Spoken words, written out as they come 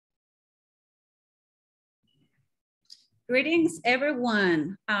Greetings,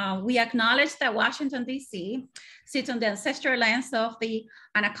 everyone. We acknowledge that Washington, D.C. sits on the ancestral lands of the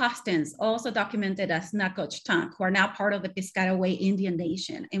Anacostans, also documented as Nacotchtank, who are now part of the Piscataway Indian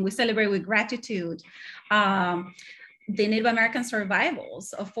Nation. And we celebrate with gratitude the Native American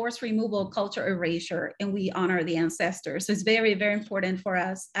survivals of forced removal, culture erasure, and we honor the ancestors. So it's very, very important for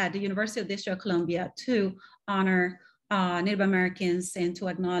us at the University of District of Columbia to honor Native Americans and to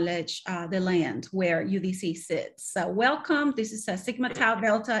acknowledge the land where UDC sits. So welcome, this is a Sigma Tau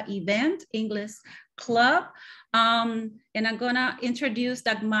Delta event, English Club. And I'm gonna introduce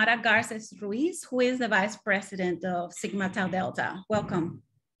Dagmara Garces Ruiz, who is the Vice President of Sigma Tau Delta. Welcome.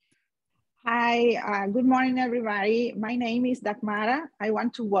 Hi, good morning, everybody. My name is Dagmara. I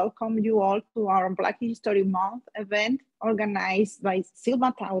want to welcome you all to our Black History Month event organized by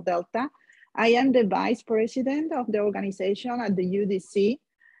Sigma Tau Delta. I am the Vice President of the organization at the UDC,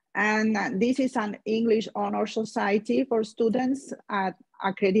 and this is an English Honor Society for students at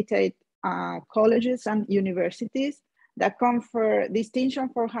accredited colleges and universities that confer distinction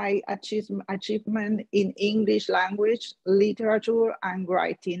for high achievement in English language, literature, and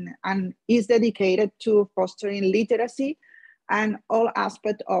writing, and is dedicated to fostering literacy and all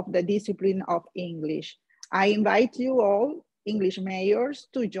aspects of the discipline of English. I invite you all, English majors,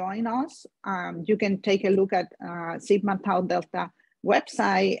 to join us. You can take a look at Sigma Tau Delta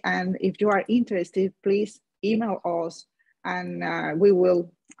website, and if you are interested, please email us, and we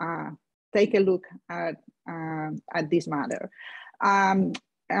will take a look at this matter.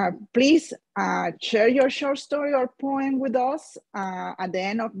 Please share your short story or poem with us at the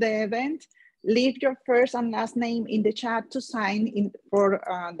end of the event. Leave your first and last name in the chat to sign in for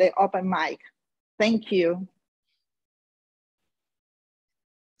the open mic. Thank you.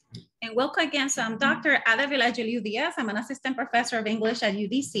 And welcome again. So I'm Dr. Ada Vilageliu Diaz. I'm an assistant professor of English at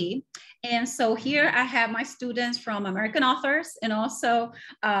UDC. And so here I have my students from American authors and also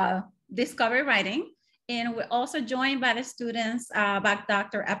Discovery Writing. And we're also joined by the students by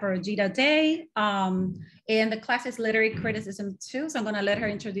Dr. Aparajita Day. And the class is Literary Criticism too. So I'm gonna let her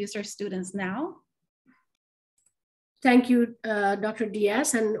introduce her students now. Thank you, Dr.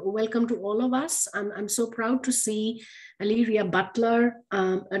 Diaz, and welcome to all of us. I'm so proud to see Aliria Butler,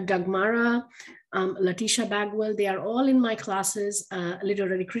 Dagmara, Letitia Bagwell. They are all in my classes,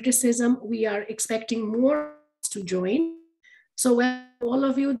 Literary Criticism. We are expecting more to join. So well, all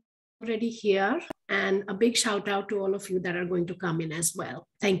of you already here, and a big shout out to all of you that are going to come in as well.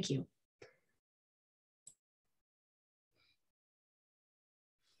 Thank you.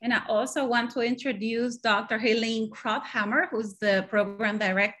 And I also want to introduce Dr. Helene Krothammer, who's the program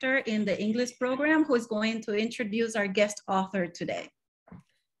director in the English program, who is going to introduce our guest author today.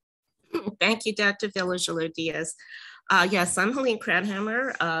 Thank you, Dr. Vilageliu Diaz. Yes, I'm Helene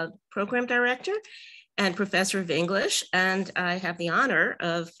Krothammer, program director and professor of English, and I have the honor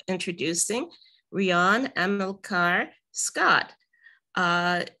of introducing Rion Amilcar Scott,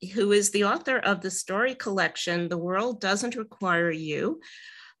 who is the author of the story collection, The World Doesn't Require You,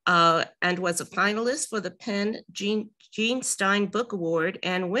 and was a finalist for the Penn Jean Stein Book Award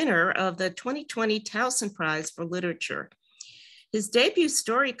and winner of the 2020 Towson Prize for Literature. His debut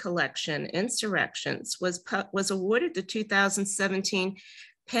story collection, Insurrections, was awarded the 2017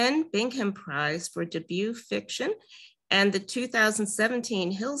 Penn Bingham Prize for debut fiction and the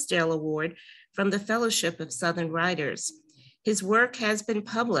 2017 Hillsdale Award from the Fellowship of Southern Writers. His work has been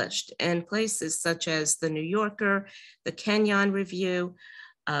published in places such as The New Yorker, the Kenyon Review,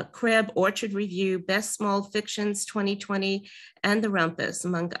 Krebs Orchard Review, Best Small Fictions 2020, and the Rumpus,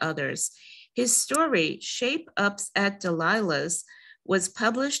 among others. His story, Shape Ups at Delilah's, was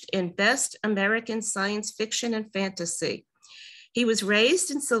published in Best American Science Fiction and Fantasy. He was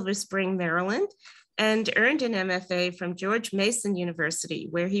raised in Silver Spring, Maryland, and earned an MFA from George Mason University,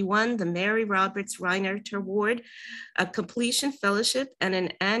 where he won the Mary Roberts Rinehart Award, a completion fellowship, and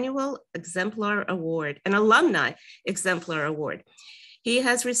an annual exemplar award, an alumni exemplar award. He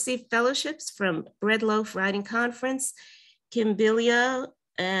has received fellowships from Bread Loaf Writing Conference, Kimbilio,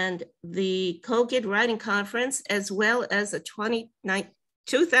 and the Colgate Writing Conference, as well as a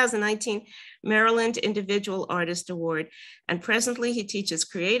 2019 Maryland Individual Artist Award. And presently he teaches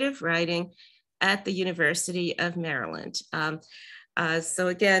creative writing at the University of Maryland. So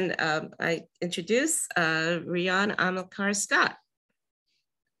again, I introduce Rion Amilcar Scott.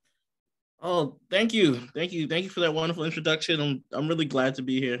 Oh, thank you for that wonderful introduction. I'm really glad to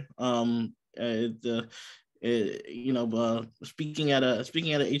be here. Speaking at a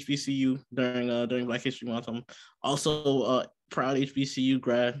HBCU during Black History Month. I'm also a proud HBCU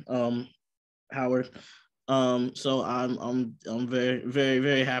grad, Howard. So I'm very, very,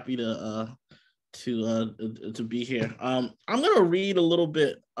 very happy to to be here. I'm gonna read a little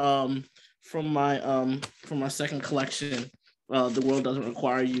bit from my second collection, The World Doesn't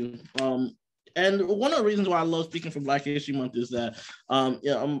Require You. And one of the reasons why I love speaking for Black History Month is that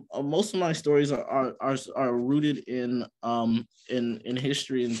most of my stories are rooted in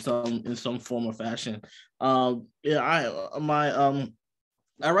history in some form or fashion.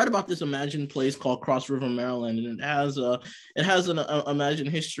 I read about this imagined place called Cross River, Maryland, and it has an imagined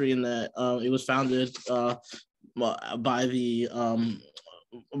history in that it was founded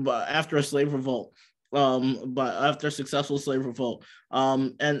after a slave revolt, after a successful slave revolt,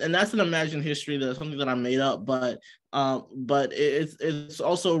 and that's an imagined history. That's something that I made up, but it's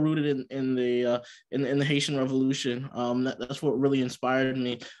also rooted in the Haitian Revolution. That's what really inspired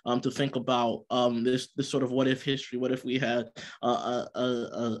me to think about this sort of what if history. What if we had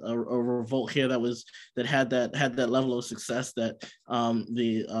a revolt here that had that level of success that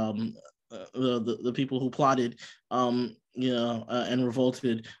the people who plotted and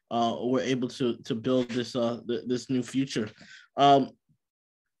revolted were able to build this new future.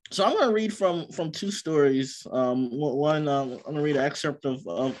 So I'm going to read from two stories. One, I'm going to read an excerpt of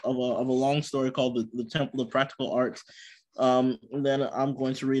a long story called the Temple of Practical Arts. And then I'm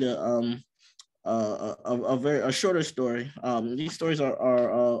going to read a shorter story. These stories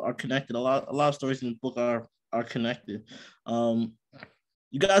are connected. A lot of stories in the book are connected.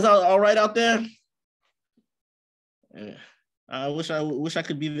 You guys all right out there? Yeah. I wish I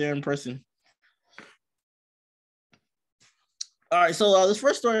could be there in person. All right, so this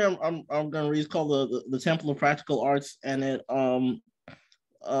first story I'm going to read is called the Temple of Practical Arts, and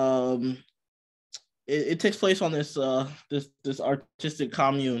it takes place on this artistic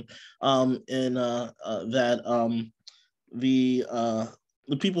commune, in that the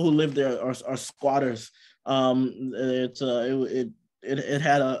people who live there are squatters. It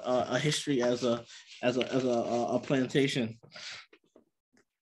had a history as a plantation.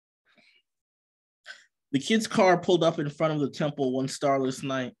 The kid's car pulled up in front of the temple one starless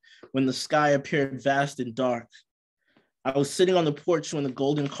night when the sky appeared vast and dark. I was sitting on the porch when the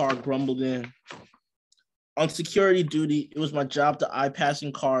golden car grumbled in. On security duty, it was my job to eye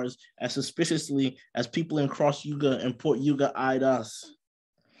passing cars as suspiciously as people in Cross Yuga and Port Yuga eyed us.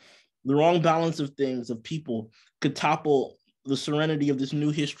 The wrong balance of things, of people, could topple the serenity of this new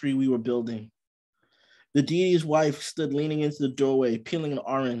history we were building. The deity's wife stood leaning into the doorway, peeling an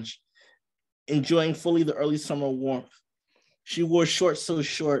orange, enjoying fully the early summer warmth. She wore shorts so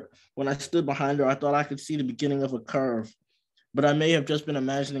short, when I stood behind her, I thought I could see the beginning of a curve, but I may have just been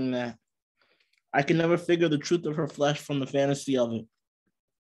imagining that. I could never figure the truth of her flesh from the fantasy of it.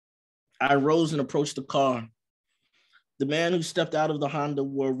 I rose and approached the car. The man who stepped out of the Honda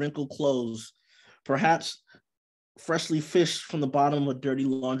wore wrinkled clothes, perhaps freshly fished from the bottom of a dirty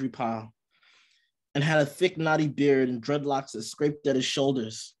laundry pile, and had a thick, knotty beard and dreadlocks that scraped at his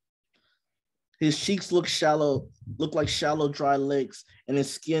shoulders. His cheeks looked like shallow, dry lakes, and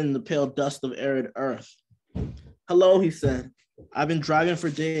his skin the pale dust of arid earth. "Hello," he said. "I've been driving for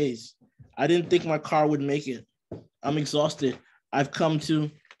days. I didn't think my car would make it. I'm exhausted. I've come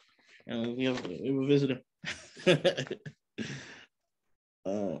to..." We have a visitor.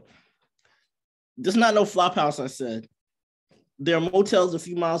 "This is not no flop house," I said. "There are motels a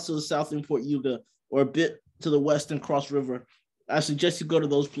few miles to the south in Port Yuga, or a bit to the west in Cross River. I suggest you go to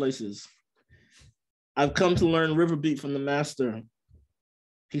those places. I've come to learn river beat from the master."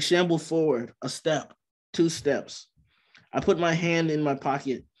 He shambled forward, a step, 2 steps. I put my hand in my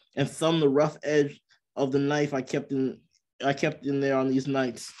pocket and thumbed the rough edge of the knife I kept in there on these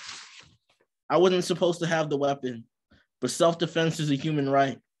nights. I wasn't supposed to have the weapon, but self-defense is a human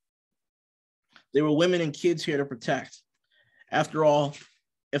right. There were women and kids here to protect. After all,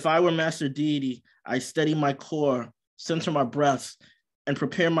 if I were Master Deity, I'd steady my core, center my breaths, and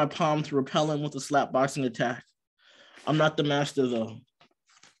prepare my palm to repel him with a slapboxing attack. I'm not the master, though.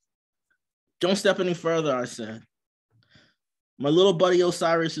 "Don't step any further," I said. "My little buddy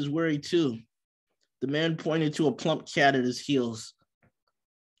Osiris is worried too." The man pointed to a plump cat at his heels,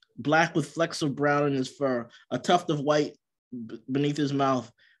 black with flecks of brown in his fur, a tuft of white beneath his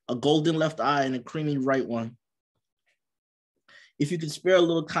mouth, a golden left eye and a creamy right one. "If you could spare a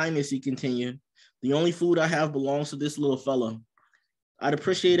little kindness," he continued, "the only food I have belongs to this little fellow. I'd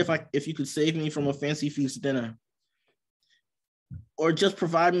appreciate if you could save me from a fancy feast dinner, or just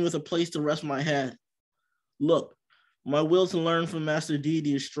provide me with a place to rest my head. Look, my will to learn from Master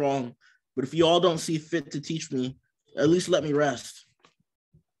Deity is strong, but if you all don't see fit to teach me, at least let me rest."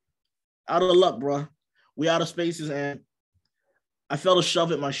 "Out of luck, bruh. We out of spaces," and I felt a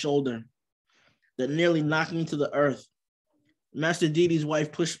shove at my shoulder that nearly knocked me to the earth. Master Deity's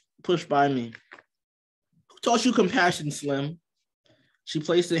wife pushed by me. taught you compassion, Slim? She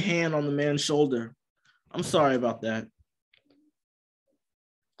placed a hand on the man's shoulder. I'm sorry about that.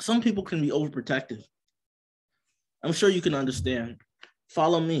 Some people can be overprotective. I'm sure you can understand.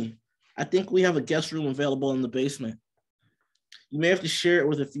 Follow me. I think we have a guest room available in the basement. You may have to share it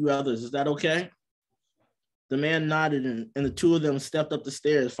with a few others. Is that okay? The man nodded and the two of them stepped up the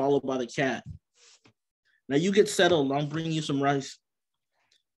stairs, followed by the cat. Now you get settled. I'll bring you some rice.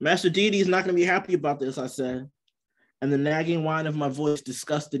 Master Didi is not going to be happy about this, I said. And the nagging whine of my voice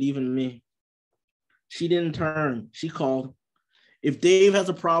disgusted even me. She didn't turn. She called. If Dave has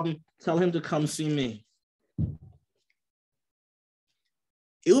a problem, tell him to come see me.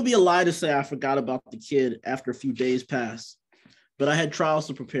 It would be a lie to say I forgot about the kid after a few days passed, but I had trials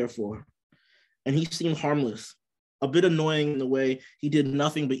to prepare for. And he seemed harmless, a bit annoying in the way he did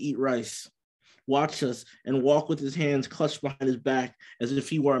nothing but eat rice, watch us, and walk with his hands clutched behind his back as if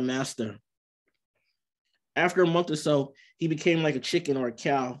he were a master. After a month or so, he became like a chicken or a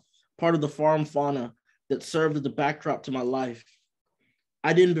cow, part of the farm fauna that served as the backdrop to my life.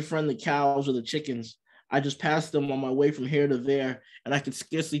 I didn't befriend the cows or the chickens. I just passed them on my way from here to there, and I could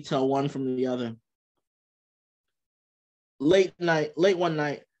scarcely tell one from the other. Late one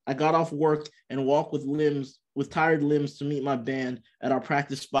night, I got off work and walked with tired limbs to meet my band at our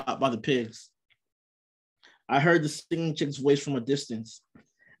practice spot by the pigs. I heard the singing chick's voice from a distance.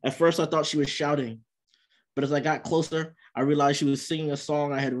 At first, I thought she was shouting, but as I got closer, I realized she was singing a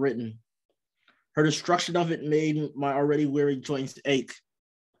song I had written. Her destruction of it made my already weary joints ache.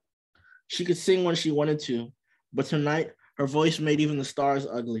 She could sing when she wanted to, but tonight, her voice made even the stars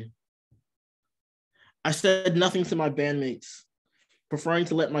ugly. I said nothing to my bandmates, preferring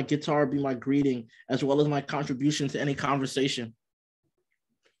to let my guitar be my greeting as well as my contribution to any conversation.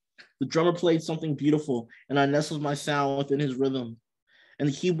 The drummer played something beautiful, and I nestled my sound within his rhythm, and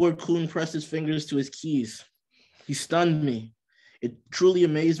the keyboard coon pressed his fingers to his keys. He stunned me. It truly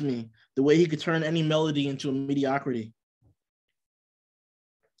amazed me, the way he could turn any melody into a mediocrity.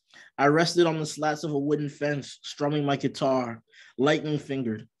 I rested on the slats of a wooden fence, strumming my guitar,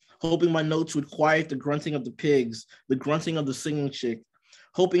 lightning-fingered, hoping my notes would quiet the grunting of the pigs, the grunting of the singing chick,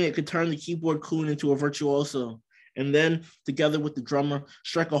 hoping it could turn the keyboard coon into a virtuoso, and then, together with the drummer,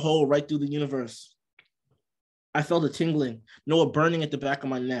 strike a hole right through the universe. I felt a tingling, no, a burning at the back of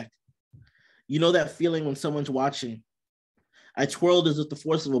my neck. You know that feeling when someone's watching. I twirled as if the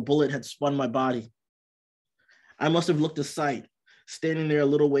force of a bullet had spun my body. I must have looked a sight, standing there a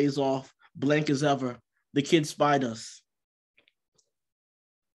little ways off, blank as ever. The kid spied us.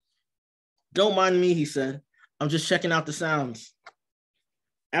 Don't mind me, he said. I'm just checking out the sounds.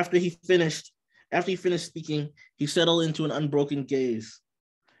 After he finished speaking, he settled into an unbroken gaze.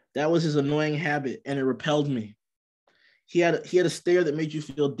 That was his annoying habit, and it repelled me. He had a stare that made you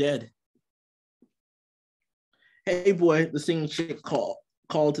feel dead. Hey, boy, the singing chick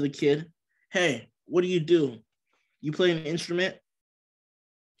called to the kid. Hey, what do? You play an instrument?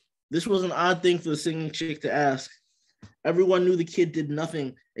 This was an odd thing for the singing chick to ask. Everyone knew the kid did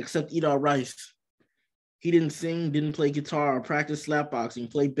nothing except eat our rice. He didn't sing, didn't play guitar, practice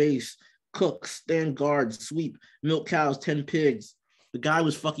slapboxing, play bass, cook, stand guard, sweep, milk cows, 10 pigs. The guy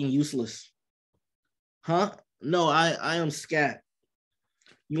was fucking useless. Huh? No, I am scat.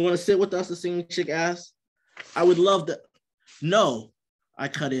 You want to sit with us, the singing chick asked. I would love to. No, I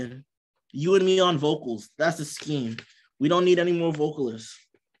cut in. You and me on vocals. That's the scheme. We don't need any more vocalists.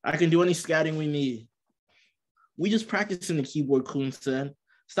 I can do any scatting we need. We just practicing, the keyboard coon said.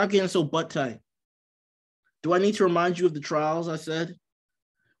 Stop getting so butt tight. Do I need to remind you of the trials? I said.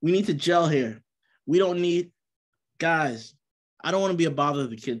 We need to gel here. We don't need guys. I don't want to be a bother,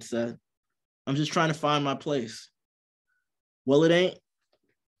 the kid said. I'm just trying to find my place. Well, it ain't.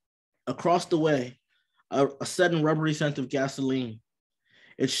 Across the way, a sudden rubbery scent of gasoline.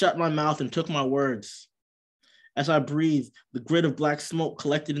 It shut my mouth and took my words. As I breathed, the grit of black smoke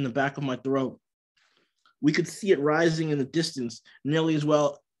collected in the back of my throat. We could see it rising in the distance, nearly as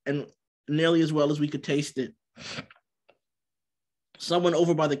well as we could taste it. Someone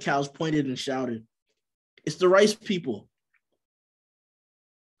over by the cows pointed and shouted, "It's the rice people."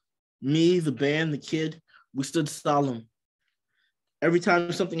 Me, the band, the kid, we stood solemn. Every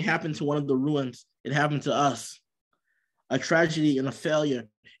time something happened to one of the ruins, it happened to us. A tragedy and a failure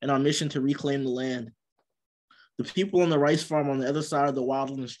in our mission to reclaim the land. The people on the rice farm on the other side of the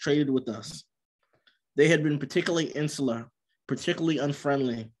wildlands traded with us. They had been particularly insular, particularly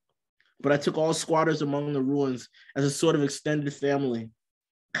unfriendly, but I took all squatters among the ruins as a sort of extended family,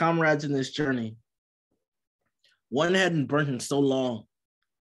 comrades in this journey. One hadn't burnt in so long.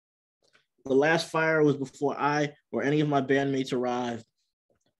 The last fire was before I or any of my bandmates arrived.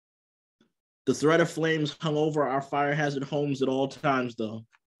 The threat of flames hung over our fire hazard homes at all times, though.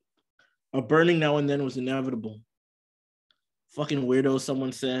 A burning now and then was inevitable. Fucking weirdo,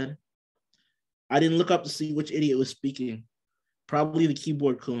 someone said. I didn't look up to see which idiot was speaking. Probably the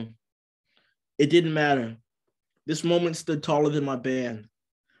keyboard coon. It didn't matter. This moment stood taller than my band.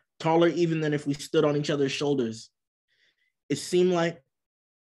 Taller even than if we stood on each other's shoulders. It seems like,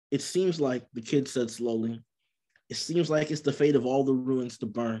 the kid said slowly, it seems like it's the fate of all the ruins to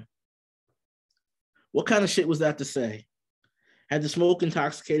burn. What kind of shit was that to say? Had the smoke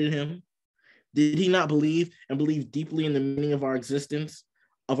intoxicated him? Did he not believe and believe deeply in the meaning of our existence,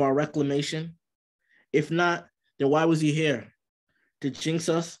 of our reclamation? If not, then why was he here? To jinx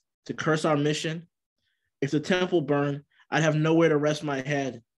us, to curse our mission? If the temple burned, I'd have nowhere to rest my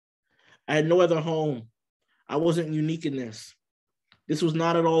head. I had no other home. I wasn't unique in this. This was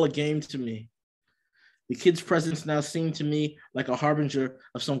not at all a game to me. The kid's presence now seemed to me like a harbinger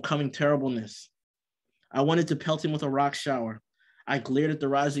of some coming terribleness. I wanted to pelt him with a rock shower. I glared at the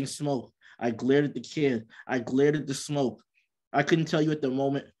rising smoke. I glared at the kid. I glared at the smoke. I couldn't tell you at the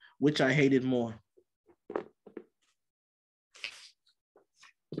moment which I hated more.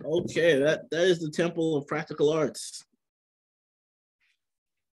 Okay, that is the Temple of Practical Arts.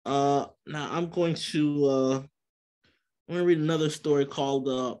 Now I'm going to read another story called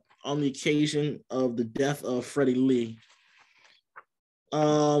On the Occasion of the Death of Freddie Lee.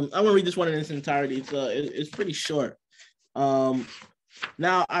 I'm gonna read this one in its entirety. It's pretty short.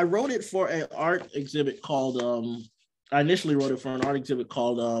 Now I wrote it for an art exhibit called I initially wrote it for an art exhibit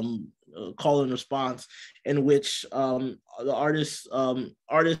called Call and Response, in which the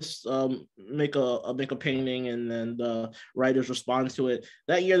artists make a painting and then the writers respond to it.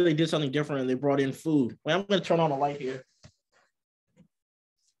 That year they did something different and they brought in food. Well, I'm going to turn on a light here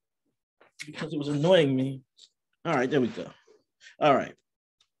because it was annoying me. All right, there we go. All right.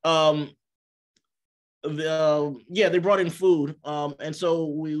 They brought in food, and so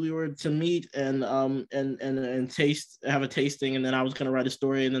we were to meet and have a tasting, and then I was going to write a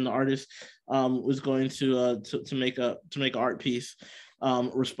story, and then the artist was going to make an art piece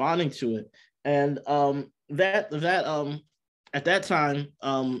responding to it, and at that time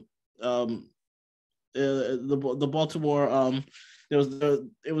the Baltimore it was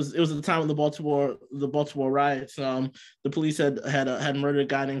the time of the Baltimore riots. The police had murdered a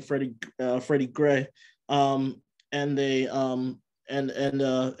guy named Freddie Gray, and they the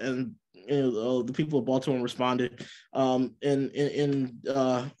people of Baltimore responded in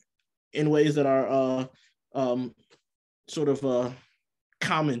ways that are sort of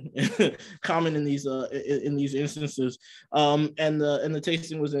common in these instances, and the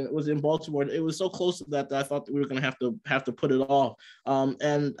tasting was in Baltimore. It was so close to that I thought that we were going to have to put it off,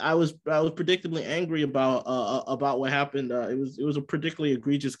 and I was predictably angry about what happened. It was a particularly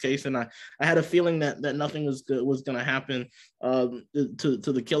egregious case, and I had a feeling that nothing was going to happen to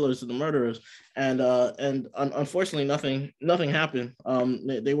the killers, to the murderers, and unfortunately nothing happened.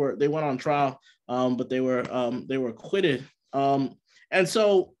 They went on trial, but they were acquitted. And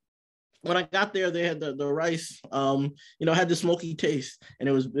so when I got there, they had the rice, had the smoky taste, and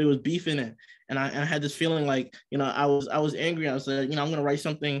it was beef in it. And I had this feeling like, I was angry. I was like, I'm going to write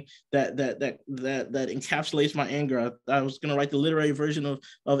something that encapsulates my anger. I was going to write the literary version of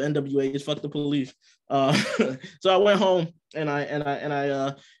NWA's "Fuck the Police." So I went home and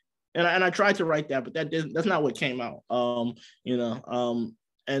I tried to write that, but that's not what came out. And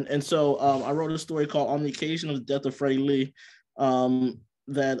so I wrote a story called "On the Occasion of the Death of Freddie Lee."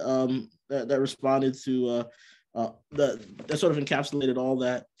 That responded to that sort of encapsulated all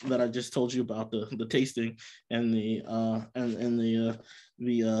that I just told you about, the tasting and the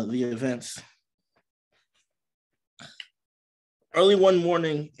events. Early one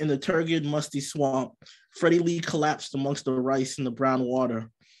morning in the turgid, musty swamp, Freddie Lee collapsed amongst the rice and the brown water,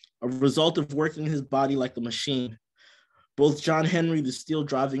 a result of working his body like a machine. Both John Henry, the steel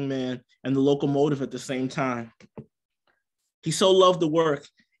driving man, and the locomotive at the same time. He so loved the work,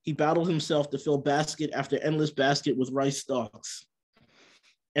 he battled himself to fill basket after endless basket with rice stalks.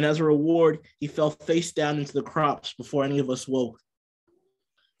 And as a reward, he fell face down into the crops before any of us woke.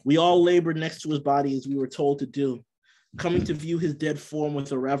 We all labored next to his body as we were told to do, coming to view his dead form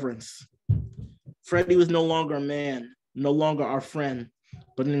with irreverence. Freddie was no longer a man, no longer our friend,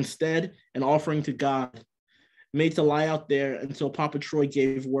 but instead an offering to God, made to lie out there until Papa Troy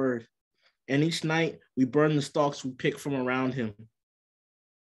gave word. And each night we burned the stalks we picked from around him.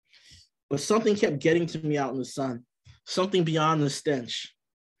 But something kept getting to me out in the sun, something beyond the stench,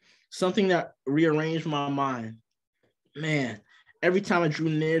 something that rearranged my mind. Man, every time I drew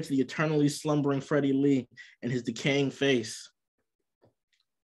near to the eternally slumbering Freddie Lee and his decaying face,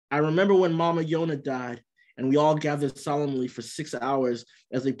 I remember when Mama Yona died, and we all gathered solemnly for 6 hours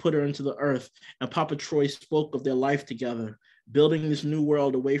as they put her into the earth, and Papa Troy spoke of their life together, building this new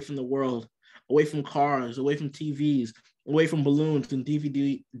world, away from cars, away from TVs, away from balloons and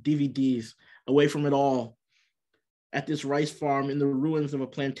DVDs, away from it all. At this rice farm in the ruins of a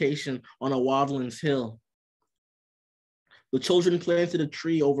plantation on a Wadlands hill. The children planted a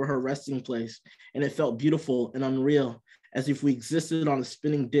tree over her resting place, and it felt beautiful and unreal, as if we existed on a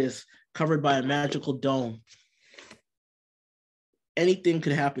spinning disc covered by a magical dome. Anything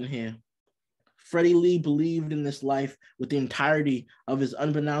could happen here. Freddie Lee believed in this life with the entirety of his,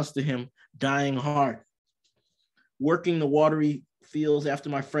 unbeknownst to him, dying heart. Working the watery fields after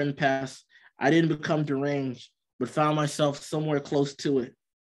my friend passed, I didn't become deranged, but found myself somewhere close to it.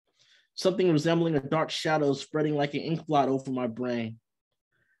 Something resembling a dark shadow spreading like an ink blot over my brain.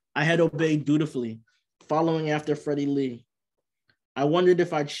 I had obeyed dutifully, following after Freddie Lee. I wondered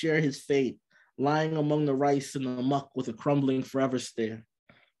if I'd share his fate, lying among the rice and the muck with a crumbling forever stare.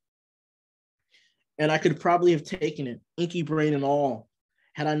 And I could probably have taken it, inky brain and all,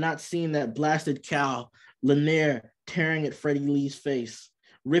 had I not seen that blasted cow, Lanier, tearing at Freddie Lee's face,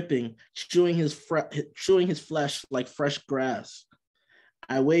 ripping, chewing his flesh like fresh grass.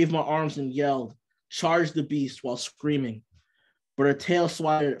 I waved my arms and yelled, charged the beast while screaming, but her tail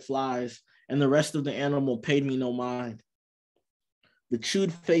swatted at flies, and the rest of the animal paid me no mind. The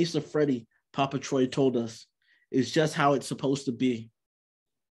chewed face of Freddie, Papa Troy told us, is just how it's supposed to be.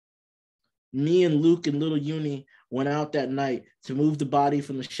 Me and Luke and little Uni went out that night to move the body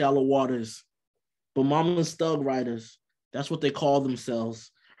from the shallow waters, but Mama's thug riders, that's what they call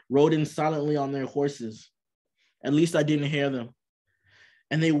themselves, rode in silently on their horses. At least I didn't hear them.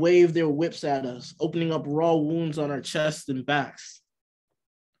 And they waved their whips at us, opening up raw wounds on our chests and backs.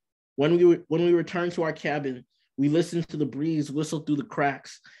 When we returned to our cabin, we listened to the breeze whistle through the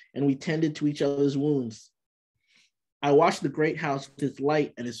cracks, and we tended to each other's wounds. I watched the great house with its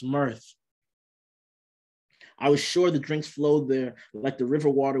light and its mirth. I was sure the drinks flowed there like the river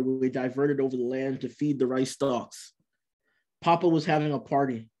water we diverted over the land to feed the rice stalks. Papa was having a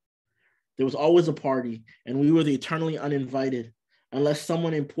party. There was always a party, and we were the eternally uninvited, unless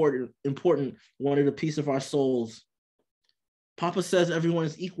someone important wanted a piece of our souls. Papa says everyone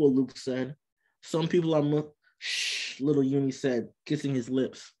is equal, Luke said. Some people are shh, little Uni said, kissing his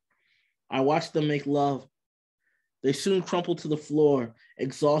lips. I watched them make love. They soon crumpled to the floor,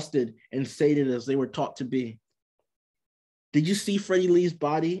 exhausted and sated as they were taught to be. Did you see Freddie Lee's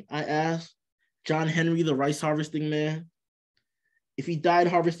body? I asked. John Henry, the rice harvesting man. If he died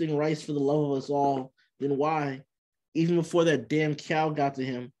harvesting rice for the love of us all, then why, even before that damn cow got to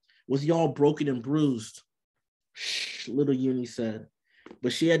him, was he all broken and bruised? Shh, little Uni said,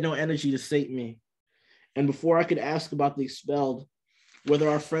 but she had no energy to sate me. And before I could ask about the expelled, whether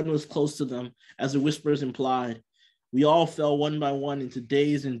our friend was close to them, as the whispers implied, we all fell one by one into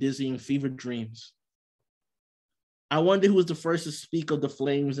dazed and dizzying fever dreams. I wonder who was the first to speak of the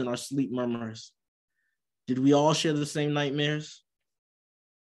flames in our sleep murmurs. Did we all share the same nightmares?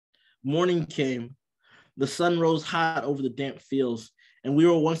 Morning came. The sun rose hot over the damp fields, and we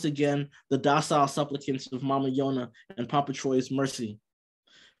were once again the docile supplicants of Mama Yona and Papa Troy's mercy,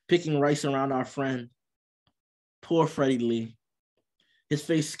 picking rice around our friend. Poor Freddie Lee. His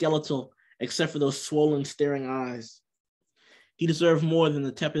face skeletal, except for those swollen, staring eyes. He deserved more than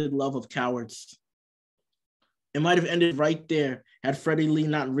the tepid love of cowards. It might have ended right there had Freddie Lee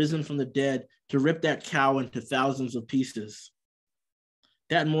not risen from the dead to rip that cow into thousands of pieces.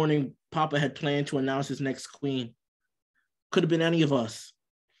 That morning, Papa had planned to announce his next queen. Could have been any of us.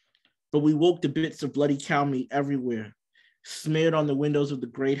 But we woke to bits of bloody cow meat everywhere, smeared on the windows of the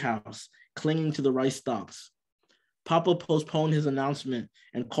great house, clinging to the rice stalks. Papa postponed his announcement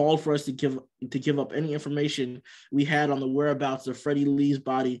and called for us to give up any information we had on the whereabouts of Freddie Lee's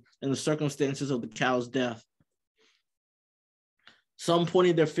body and the circumstances of the cow's death. Some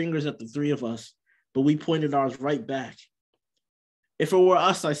pointed their fingers at the three of us, but we pointed ours right back. If it were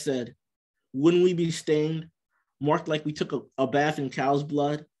us, I said, wouldn't we be stained, marked like we took a bath in cow's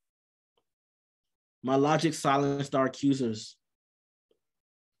blood? My logic silenced our accusers.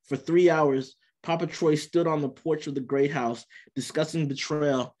 For 3 hours, Papa Troy stood on the porch of the great house, discussing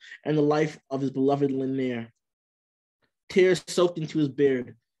betrayal and the life of his beloved Lanier. Tears soaked into his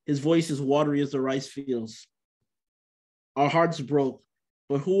beard, his voice as watery as the rice fields. Our hearts broke,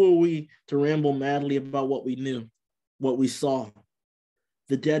 but who were we to ramble madly about what we knew, what we saw?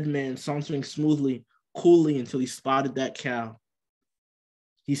 The dead man sauntering smoothly, coolly until he spotted that cow.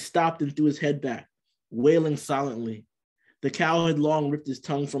 He stopped and threw his head back, wailing silently. The cow had long ripped his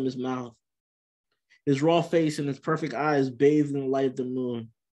tongue from his mouth. His raw face and his perfect eyes bathed in the light of the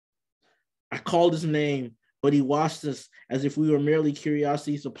moon. I called his name, but he watched us as if we were merely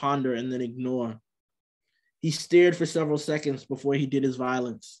curiosities to ponder and then ignore. He stared for several seconds before he did his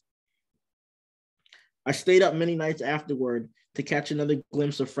violence. I stayed up many nights afterward to catch another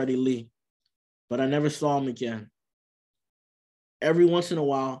glimpse of Freddie Lee, but I never saw him again. Every once in a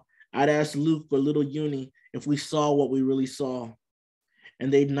while, I'd ask Luke or little Uni if we saw what we really saw,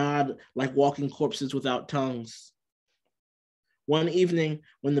 and they'd nod like walking corpses without tongues. One evening,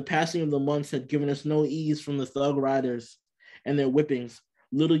 when the passing of the months had given us no ease from the thug riders and their whippings,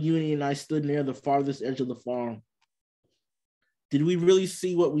 little Uni and I stood near the farthest edge of the farm. Did we really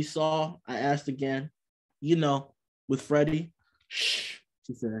see what we saw? I asked again. You know, with Freddie. Shh,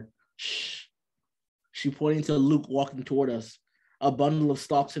 she said. Shh. She pointed to Luke walking toward us, a bundle of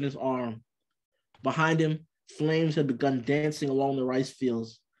stalks in his arm. Behind him, flames had begun dancing along the rice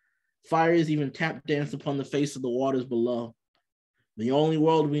fields. Fires even tap danced upon the face of the waters below. The only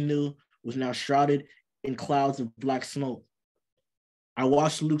world we knew was now shrouded in clouds of black smoke. I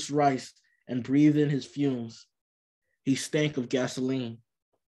watched Luke's rice and breathed in his fumes. He stank of gasoline.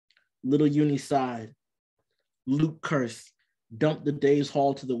 Little Uni sighed. Luke cursed, dumped the day's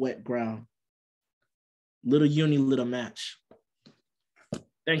haul to the wet ground. Little Uni lit a match.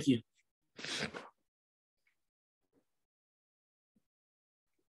 Thank you.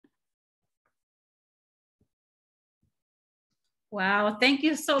 Wow, thank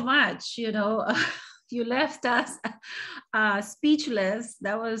you so much. You know, you left us speechless.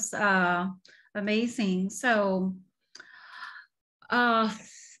 That was amazing. So,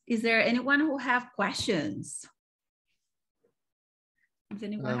 is there anyone who have questions? Does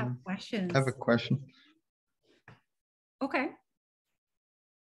anyone have questions? I have a question. Okay.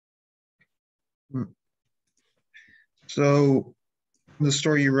 So, the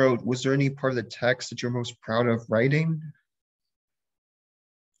story you wrote, was there any part of the text that you're most proud of writing?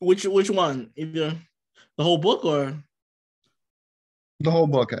 Which one? Either the whole book or? The whole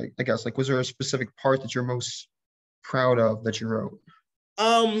book, I guess. Like, was there a specific part that you're most proud of that you wrote?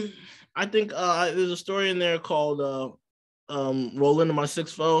 I think there's a story in there called Roll Into My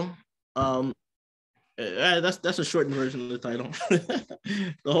Six Foe. That's a shortened version of the title.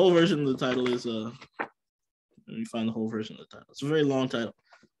 The whole version of the title is let me find the whole version of the title. It's a very long title.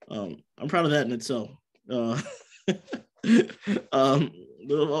 I'm proud of that in itself. The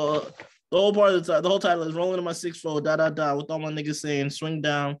whole part of the whole title is Rolling in My Six Foe, da da da, with all my niggas saying, swing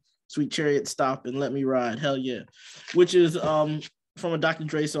down, sweet chariot, stop and let me ride, hell yeah, which is from a Dr.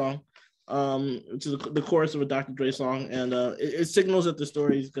 Dre song, which is the chorus of a Dr. Dre song, and it signals that the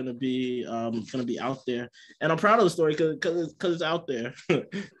story is gonna be out there, and I'm proud of the story because it's out there,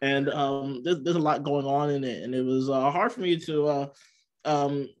 and there's a lot going on in it, and it was hard for me to.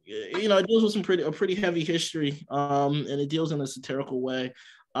 It deals with a pretty heavy history, and it deals in a satirical way.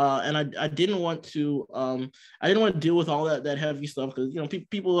 And I didn't want to deal with all that heavy stuff because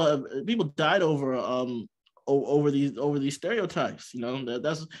people died over these stereotypes.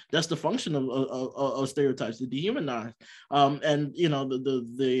 That's the function of stereotypes, to dehumanize. And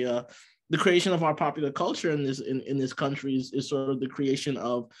the creation of our popular culture in this country is sort of the creation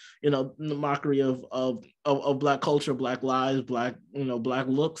of the mockery of Black culture, Black lives, Black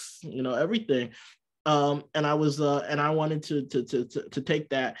looks, everything. And I wanted to take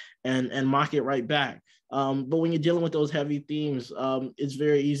that and mock it right back. But when you're dealing with those heavy themes, it's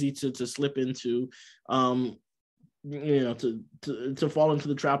very easy to slip into to fall into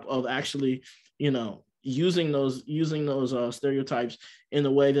the trap of actually using those stereotypes in the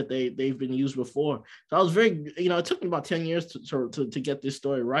way that they've been used before. So I was very, it took me about 10 years to get this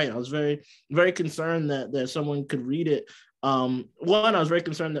story right. I was very, very concerned that someone could read it. One, I was very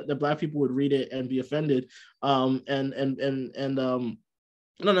concerned that Black people would read it and be offended, and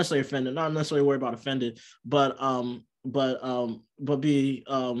not necessarily offended, not necessarily worried about offended, but be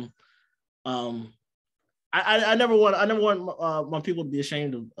I never want my people to be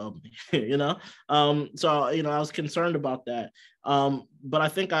ashamed of me, So I was concerned about that. But I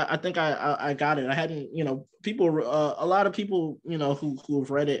think I got it. I hadn't, people, a lot of people, who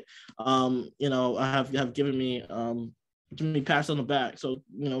have read it, have given me pats on the back. So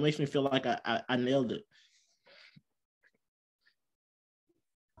it makes me feel like I nailed it.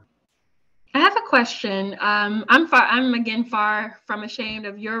 I have a question. I'm again far from ashamed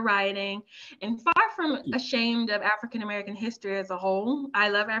of your writing and far from ashamed of African-American history as a whole. I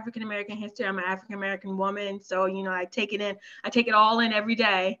love African-American history. I'm an African-American woman. So, I take it all in every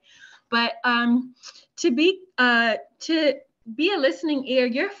day. But to be a listening ear,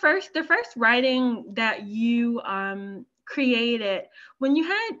 the first writing that you created, when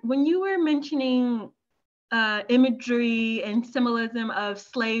you were mentioning imagery and symbolism of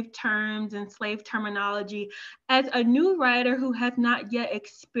slave terms and slave terminology. As a new writer who has not yet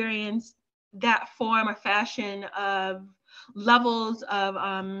experienced that form or fashion of levels of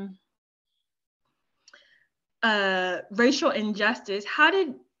racial injustice, how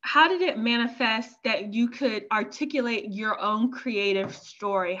did it manifest that you could articulate your own creative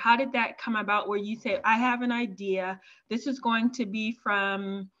story? How did that come about where you say, I have an idea, this is going to be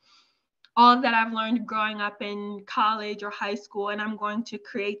from all that I've learned growing up in college or high school, and I'm going to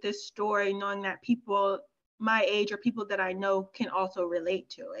create this story knowing that people my age or people that I know can also relate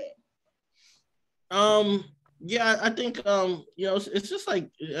to it? Yeah, I think it's just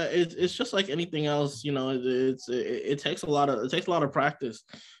like it's just like anything else. It takes a lot of practice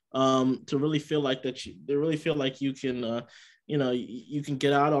to really feel like that. They really feel like you can you can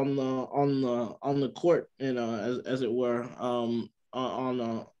get out on the court, as it were, on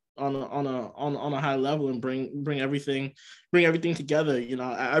a high level and bring everything together.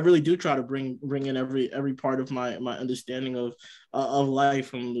 I really do try to bring in every part of my understanding of life,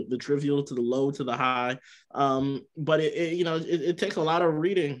 from the trivial to the low to the high. But it takes a lot of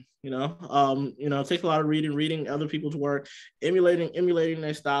reading. It takes a lot of reading other people's work, emulating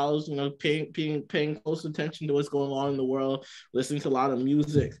their styles. Paying close attention to what's going on in the world, listening to a lot of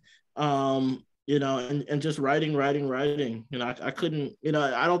music. And just writing. I couldn't,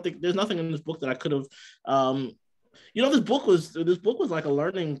 I don't think there's nothing in this book that I could have, this book was like a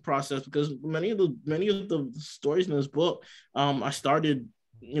learning process, because many of the stories in this book, I started,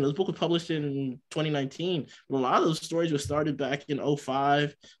 this book was published in 2019, but a lot of those stories were started back in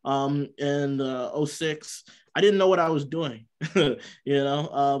 2005 and 06. I didn't know what I was doing, and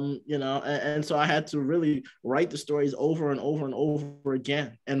so I had to really write the stories over and over and over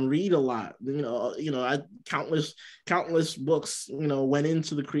again and read a lot. Countless books, went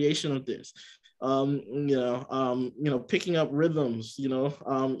into the creation of this. Picking up rhythms,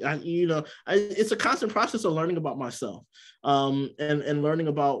 it's a constant process of learning about myself, and learning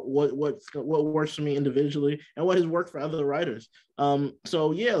about what works for me individually and what has worked for other writers.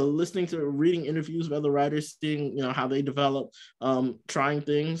 Listening to reading interviews with other writers, seeing, how they develop, trying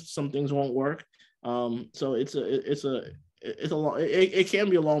things. Some things won't work. So it can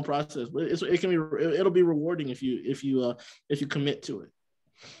be a long process, but it'll be rewarding if you commit to it.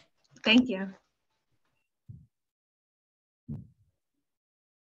 Thank you.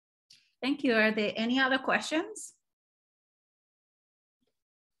 Thank you. Are there any other questions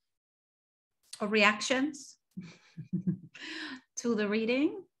or reactions to the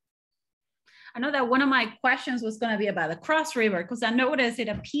reading? I know that one of my questions was going to be about the Cross River, because I noticed it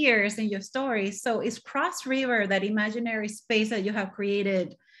appears in your story. So is Cross River that imaginary space that you have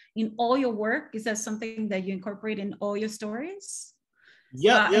created in all your work? Is that something that you incorporate in all your stories?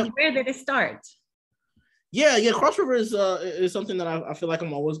 Yeah. And where did it start? Yeah. Cross River is something that I feel like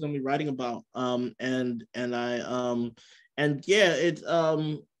I'm always going to be writing about.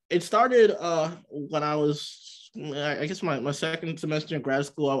 It started when I was, I guess, my second semester in grad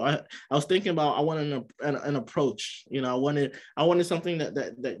school. I was thinking about, I wanted an approach. I wanted something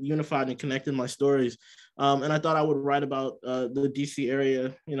that unified and connected my stories. And I thought I would write about the DC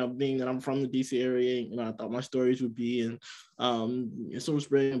area, being that I'm from the DC area. I thought my stories would be in Silver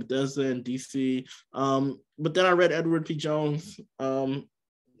Spring, Bethesda, and DC. But then I read Edward P. Jones,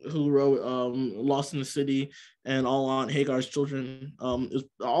 who wrote Lost in the City and All Aunt Hagar's Children.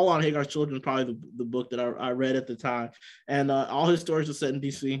 All Aunt Hagar's Children is probably the book that I read at the time. And all his stories are set in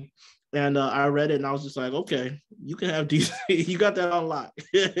DC. And I read it and I was just like, okay, you can have DC. You got that on lock.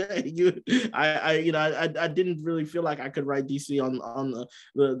 I didn't really feel like I could write DC on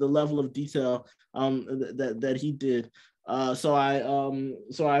the level of detail that he did. So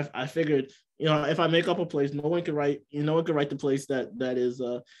I figured, if I make up a place, no one could write the place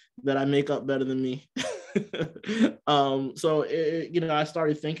that I make up better than me. I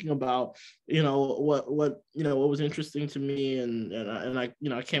started thinking about, what was interesting to me, and I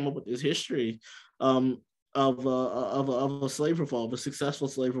came up with this history of a slave revolt, a successful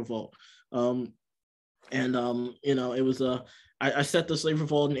slave revolt. It was I set the slave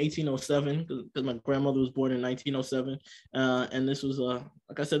revolt in 1807 because my grandmother was born in 1907, and this was like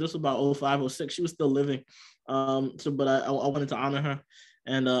I said, this was about 05, 06. She was still living, but I wanted to honor her,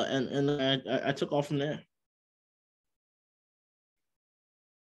 and I took off from there.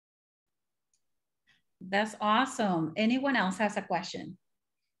 That's awesome. Anyone else has a question?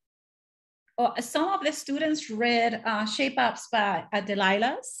 Oh, some of the students read Shape Ups by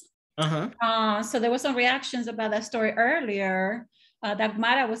Delilah's. So there were some reactions about that story earlier.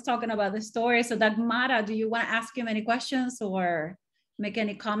 Dagmara was talking about the story. So Dagmara, do you want to ask him any questions or make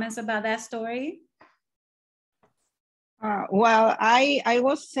any comments about that story? Well, I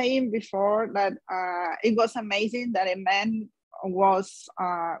was saying before that it was amazing that a man was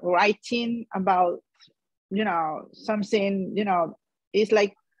writing about, something, it's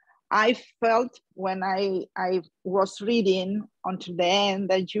like I felt when I was reading until the end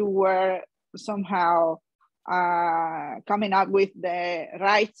that you were somehow coming up with the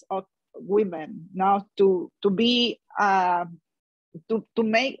rights of women, now to be to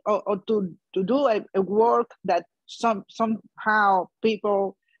make or to do a work that somehow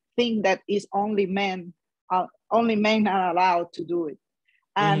people think that is only men are allowed to do it.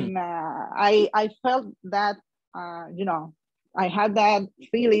 And I felt that I had that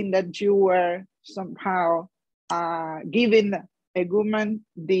feeling that you were somehow giving a woman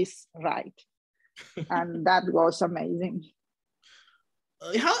this right, and that was amazing.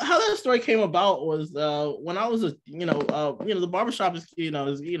 How that story came about was when I was the barbershop is the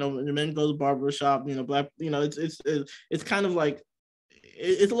men go to the barbershop, black, it's kind of like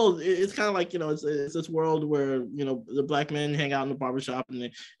it's kind of like it's this world where the black men hang out in the barbershop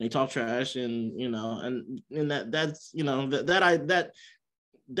and they talk trash and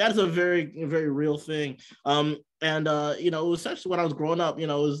that's a very, very real thing. It was such when I was growing up, it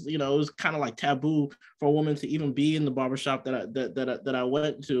was kind of like taboo for a woman to even be in the barbershop that I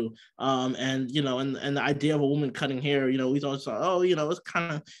went to. And the idea of a woman cutting hair, we always thought, it's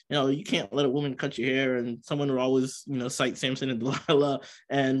kind of, you can't let a woman cut your hair, and someone would always, cite Samson and Delilah.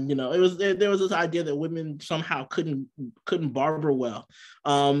 And, there was this idea that women somehow couldn't barber well.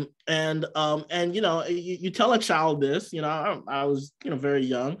 You tell a child this, I was, very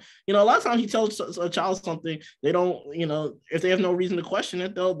young, a lot of times you tell a child something, they don't, if they have no reason to question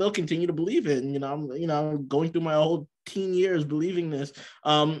it, they'll continue to believe it. And, I'm going through my whole teen years believing this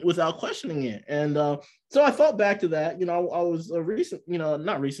without questioning it. And so I thought back to that, I was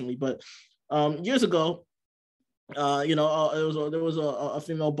not recently, but years ago, there was a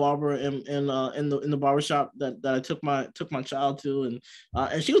female barber in the barbershop that I took my child to, and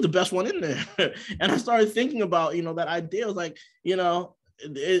she was the best one in there. And I started thinking about that idea. I was like,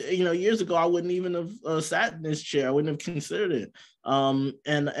 years ago I wouldn't even have sat in this chair. I wouldn't have considered it.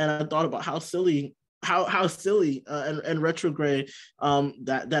 And I thought about how silly and retrograde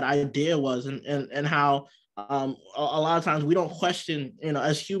that idea was, and how a lot of times we don't question,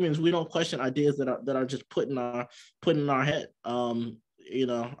 as humans, we don't question ideas that are just put in our head. I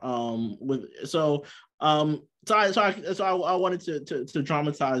wanted to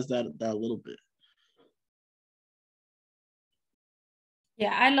dramatize that a little bit.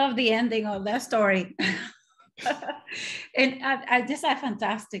 Yeah, I love the ending of that story. And I just a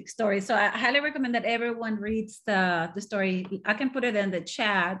fantastic story. So I highly recommend that everyone reads the story. I can put it in the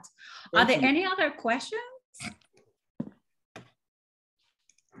chat. Are there any other questions?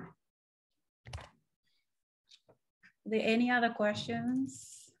 Are there any other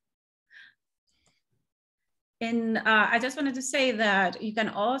questions? And I just wanted to say that you can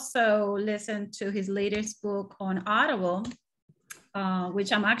also listen to his latest book on Audible,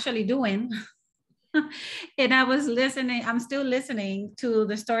 which I'm actually doing. And I'm still listening to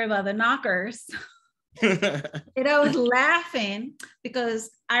the story about the knockers. And I was laughing because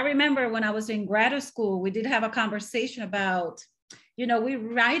I remember when I was in graduate school, we did have a conversation about, we're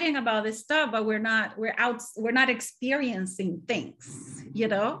writing about this stuff, but we're not experiencing things,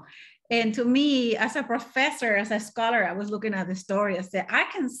 And to me, as a professor, as a scholar, I was looking at the story. I said, I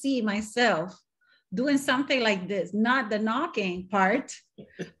can see myself doing something like this, not the knocking part,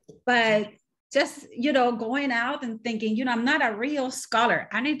 but just, going out and thinking, I'm not a real scholar.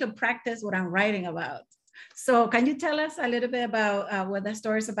 I need to practice what I'm writing about. So can you tell us a little bit about what the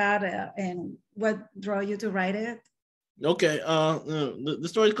story is about and what drew you to write it? Okay. The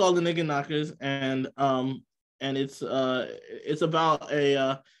story is called The Nigga Knockers, and it's about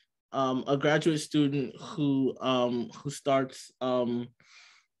a graduate student who starts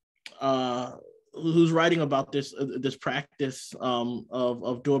who's writing about this practice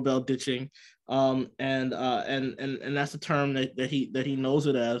of doorbell ditching, and that's the term that he knows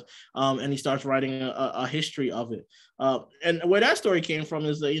it as, and he starts writing a history of it. And where that story came from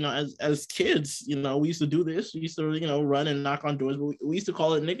is that as kids, we used to do this. We used to run and knock on doors, but we used to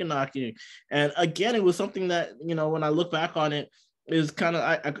call it nigga knocking. And again, it was something that when I look back on it, is kind of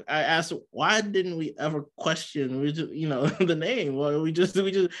I asked, why didn't we ever question the name? Well, we just took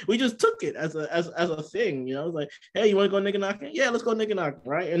it as a thing. It was like, hey, you want to go nigga knocking? Yeah, let's go nigga knocking,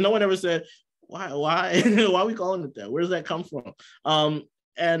 right? And no one ever said why are we calling it that? Where does that come from?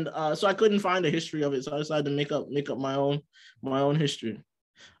 So I couldn't find a history of it, so I decided to make up my own history.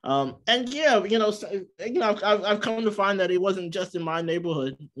 And yeah, I've come to find that it wasn't just in my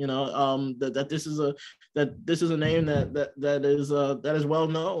neighborhood, that this is a name that is well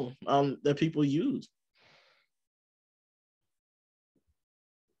known, that people use.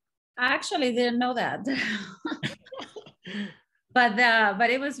 I actually didn't know that. But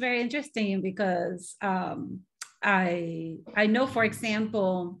it was very interesting because I know, for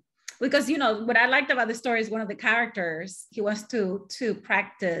example, because what I liked about the story is one of the characters, he wants to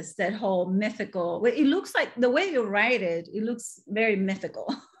practice that whole mythical. It looks like the way you write it looks very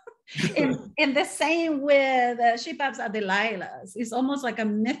mythical. in the same with Shipab's Delilah's, it's almost like a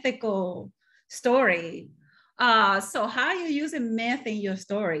mythical story. So how are you using myth in your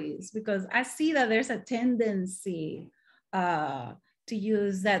stories? Because I see that there's a tendency to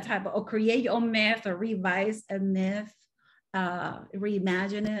use that type of, or create your own myth or revise a myth,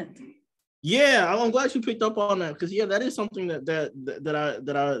 reimagine it. Yeah, I'm glad you picked up on that, because that is something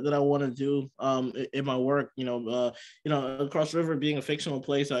that I want to do in my work. Across the river being a fictional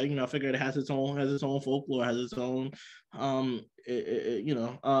place, I figured it has its own folklore, has its own and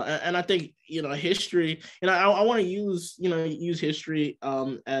I think history. I want to use history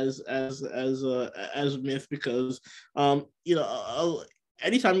as myth, because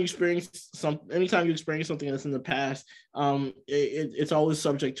anytime you experience something that's in the past, it's always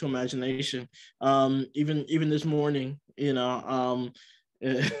subject to imagination. Even this morning,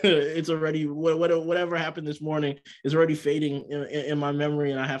 it's already whatever happened this morning is already fading in my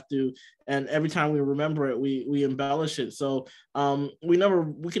memory, and every time we remember it, we embellish it. So we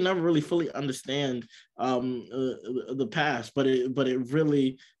can never really fully understand the past, but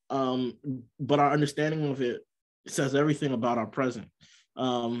our understanding of it says everything about our present.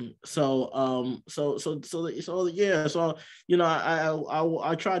 I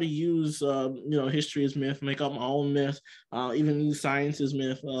try to use history as myth, make up my own myth, even use science as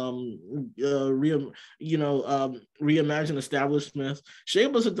myth, reimagine established myth.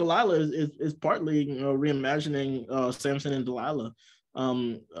 Shameless of Delilah is partly reimagining Samson and Delilah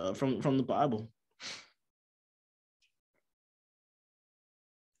from the Bible.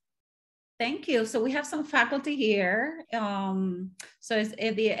 Thank you. So we have some faculty here. So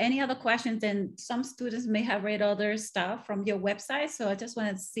if there are any other questions, then some students may have read other stuff from your website. So I just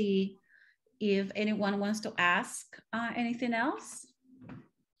wanted to see if anyone wants to ask anything else.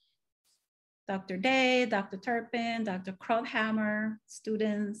 Dr. Day, Dr. Turpin, Dr. Krauthammer,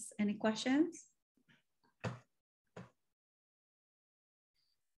 students, any questions?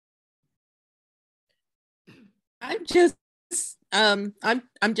 I'm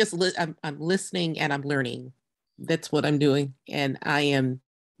listening and I'm learning. That's what I'm doing. And I am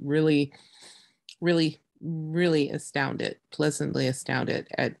really, really, really astounded, pleasantly astounded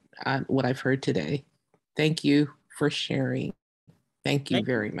at what I've heard today. Thank you for sharing. Thank you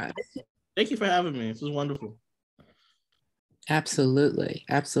very much. Thank you for having me. This was wonderful. Absolutely.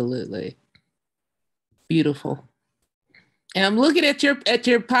 Absolutely. Beautiful. And I'm looking at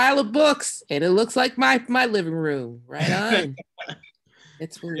your pile of books, and it looks like my living room. Right on.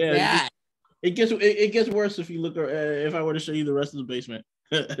 It's where it's at. It gets worse if you look. If I were to show you the rest of the basement,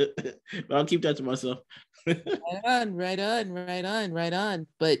 but I'll keep that to myself. Right on.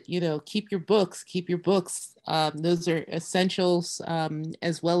 But keep your books. Those are essentials,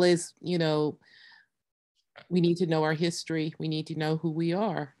 as well as we need to know our history. We need to know who we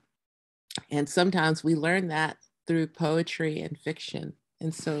are, and sometimes we learn that through poetry and fiction.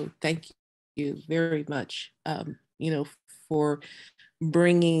 And so thank you very much, for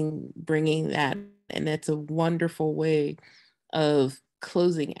bringing that. And it's a wonderful way of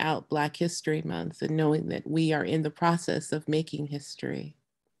closing out Black History Month and knowing that we are in the process of making history.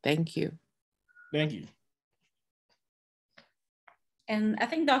 Thank you. Thank you. And I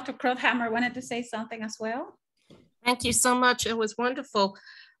think Dr. Krauthammer wanted to say something as well. Thank you so much. It was wonderful.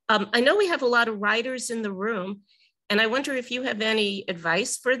 I know we have a lot of writers in the room, and I wonder if you have any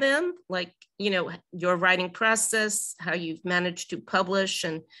advice for them, like, your writing process, how you've managed to publish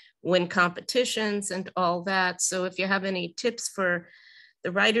and win competitions and all that. So if you have any tips for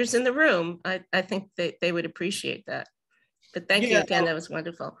the writers in the room, I think they would appreciate that. But thank you again, that was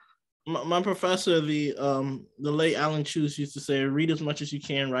wonderful. My professor, the late Alan Chuse, used to say, read as much as you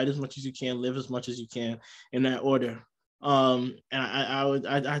can, write as much as you can, live as much as you can, in that order. And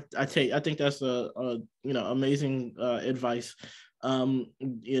I think that's amazing advice.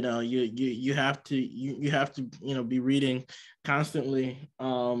 You have to be reading constantly,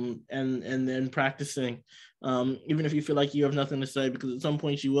 and then practicing, even if you feel like you have nothing to say, because at some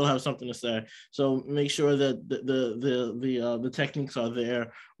point you will have something to say. So make sure that the techniques are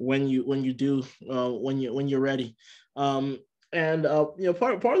there when you're ready. And you know,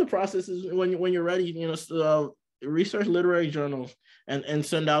 part of the process is when you're ready, you know, research literary journals and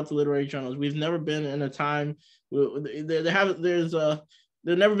send out to literary journals. We've never been in a time there's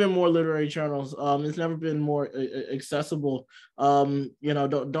never been more literary journals. It's never been more accessible. You know,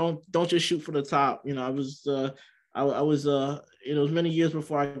 don't just shoot for the top. You know, I was you know, it was many years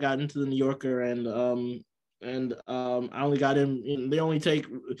before I got into the New Yorker, and I only got in. They only take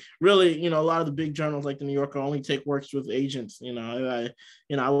really, you know, a lot of the big journals like the New Yorker only take works with agents. You know,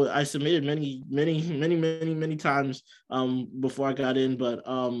 I submitted many times before I got in, but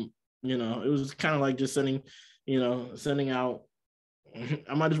you know, it was kind of like just sending out.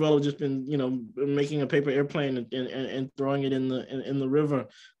 I might as well have just been, you know, making a paper airplane and throwing it in the river.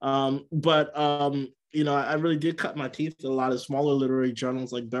 But you know, I really did cut my teeth in a lot of smaller literary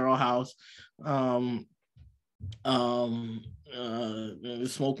journals like Barrel House,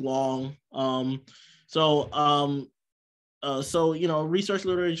 Smoke Long. So you know, research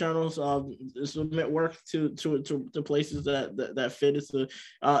literary journals, submit work to places that fit. It's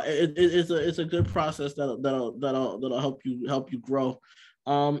a good process that'll help you grow.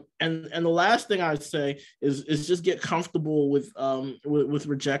 And the last thing I'd say is just get comfortable with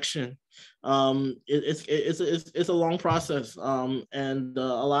rejection. It's a long process, and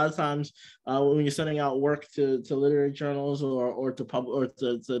a lot of times when you're sending out work to literary journals or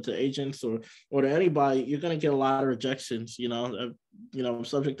to agents or to anybody, you're going to get a lot of rejections. You know, I'm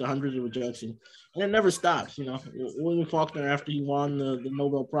subject to hundreds of rejections, and it never stops. You know, William Faulkner, after he won the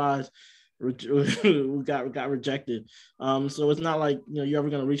Nobel Prize, got rejected. So it's not like, you know, you're ever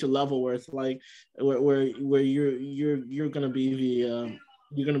going to reach a level where it's like where you're going to be the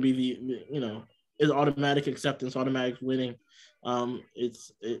you know, it's automatic acceptance, automatic winning.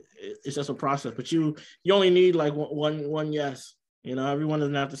 It's just a process, but you only need like one yes. You know, everyone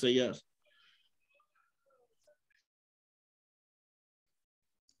doesn't have to say yes.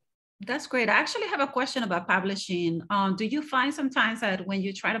 That's great. I actually have a question about publishing. Do you find sometimes that when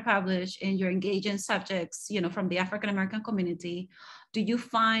you try to publish and you're engaging subjects, you know, from the African-American community, do you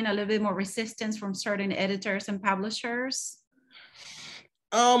find a little bit more resistance from certain editors and publishers?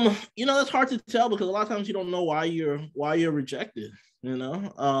 You know, it's hard to tell because a lot of times you don't know why you're rejected. You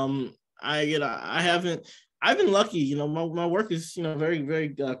know, I've been lucky. You know, my work is, you know, very,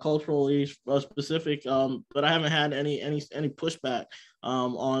 very culturally specific, but I haven't had any pushback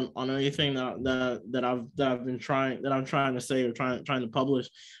on anything that I'm trying to say or trying to publish.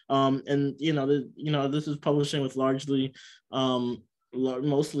 And you know, this is publishing with largely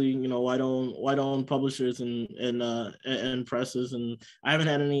mostly, you know, white-owned publishers and presses, and I haven't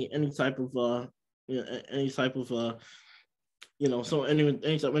had any type of you know, so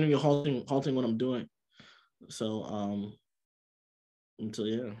any halting what I'm doing. So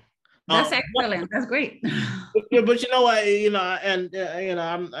yeah. That's excellent. That's great. Yeah, but you know what, you know, and you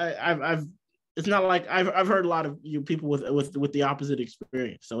know, I've it's not like I've heard a lot of people with the opposite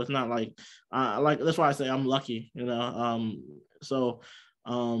experience. So it's not like like, that's why I say I'm lucky, you know. So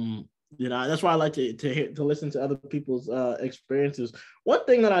you know, that's why I like to listen to other people's experiences. One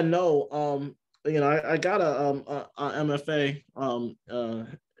thing that I know, you know, I got a MFA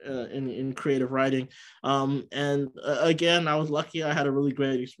in creative writing, and again, I was lucky. I had a really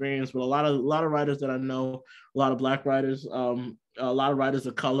great experience, but a lot of writers that I know, a lot of Black writers, a lot of writers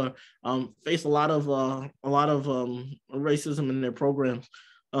of color, face a lot of racism in their programs,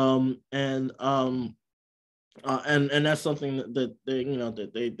 and that's something that they, you know,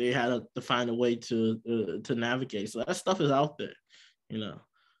 that they had to find a way to navigate. So that stuff is out there, you know.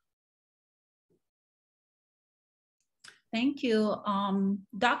 Thank you.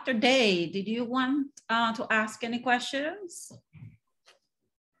 Dr. Day, did you want to ask any questions?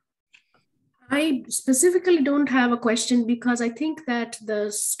 I specifically don't have a question because I think that the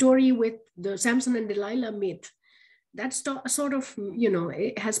story with the Samson and Delilah myth, that's sort of, you know,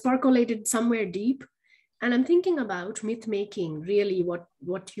 it has percolated somewhere deep. And I'm thinking about myth making, really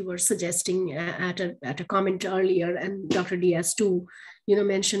what you were suggesting at a comment earlier, and Dr. Diaz too, you know,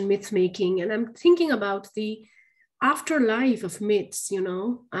 mentioned myth making. And I'm thinking about the afterlife of myths, you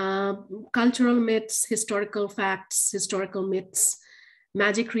know, cultural myths, historical facts, historical myths,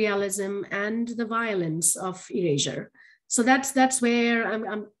 magic realism, and the violence of erasure. So that's where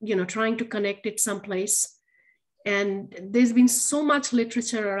I'm you know, trying to connect it someplace. And there's been so much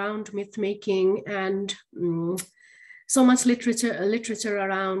literature around myth making, and so much literature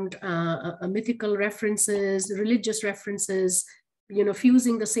around mythical references, religious references, you know,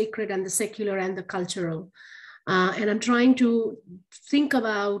 fusing the sacred and the secular and the cultural. And I'm trying to think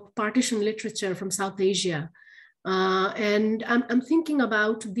about partition literature from South Asia. And I'm thinking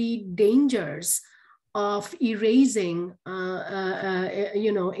about the dangers of erasing, in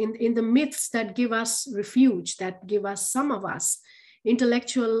the myths that give us refuge, that give us, some of us,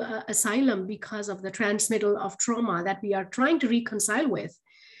 intellectual asylum because of the transmittal of trauma that we are trying to reconcile with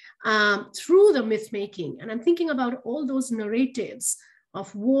through the myth making. And I'm thinking about all those narratives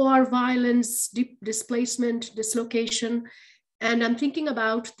of war, violence, displacement, dislocation. And I'm thinking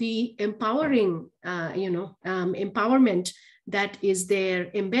about the empowering, empowerment that is there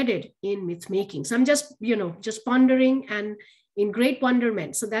embedded in myth making. So I'm just pondering and in great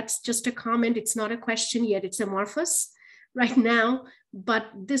wonderment. So that's just a comment. It's not a question yet. It's amorphous right now, but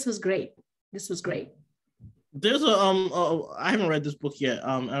this was great. This was great. There's a I haven't read this book yet.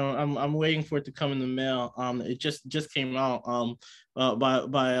 I'm waiting for it to come in the mail. It just came out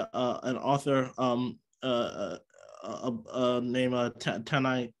by an author named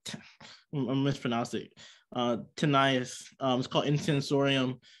Tanai. I mispronounced it. Tanias. It's called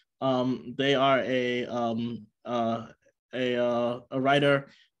Insensorium. They are a writer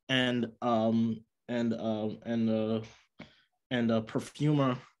and a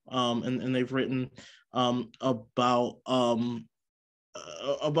perfumer. And they've written about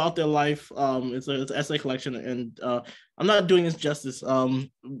their life. It's an essay collection, and I'm not doing this justice.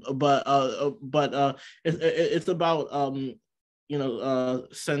 But it's about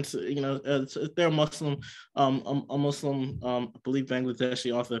since they're a Muslim, a Muslim, I believe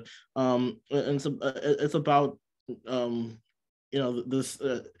Bangladeshi author. And it's about this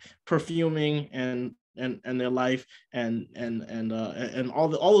perfuming and their life and all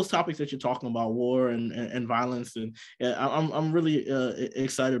those topics that you're talking about, war and violence, and I'm really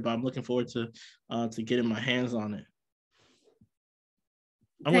excited about. I'm looking forward to getting my hands on it.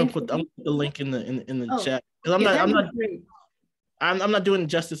 I'm gonna put the link in the chat, because I'm not doing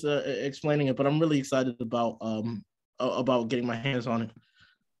justice explaining it, but I'm really excited about getting my hands on it.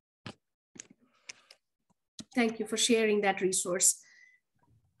 Thank you for sharing that resource.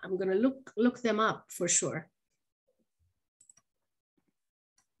 I'm going to look them up for sure.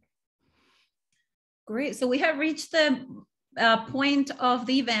 Great. So we have reached the point of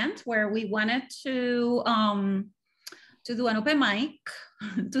the event where we wanted to do an open mic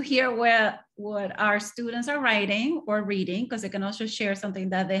to hear what our students are writing or reading, because they can also share something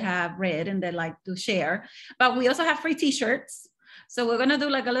that they have read and they like to share. But we also have free t-shirts. So we're going to do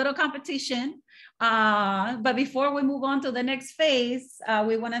like a little competition. But before we move on to the next phase,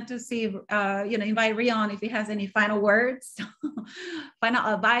 we wanted to see, invite Rion if he has any final words, final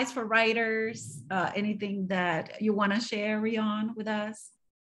advice for writers, anything that you want to share, Rion, with us.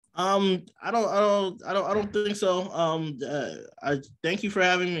 I don't think so. I thank you for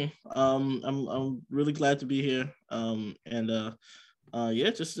having me. I'm really glad to be here.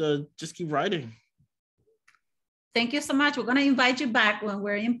 Just keep writing. Thank you so much. We're going to invite you back when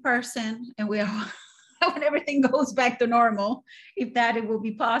we're in person and when everything goes back to normal, if that it will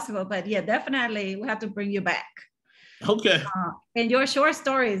be possible. But yeah, definitely we have to bring you back. Okay. And your short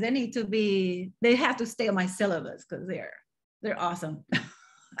stories, they have to stay on my syllabus because they're awesome.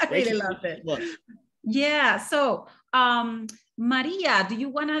 I really love it. Yeah. So Maria, do you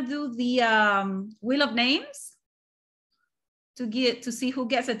want to do the Wheel of Names to see who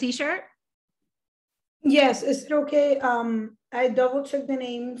gets a t-shirt? Yes, is it okay? I double checked the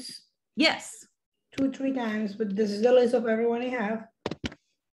names. Yes. 2-3 times, but this is the list of everyone I have.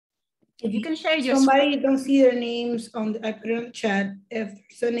 If you can share your somebody don't see their names I put it on the chat. If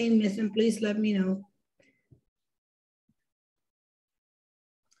there's a name missing, please let me know.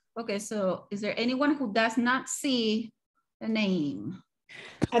 Okay, so is there anyone who does not see the name?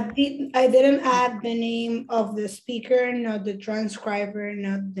 I didn't add the name of the speaker, not the transcriber,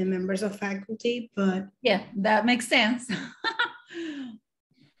 not the members of faculty, but yeah, that makes sense.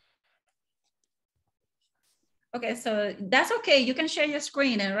 Okay, so that's okay. You can share your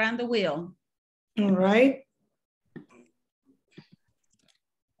screen and run the wheel. All right.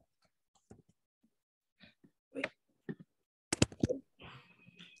 Wait.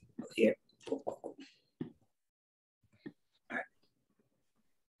 Here.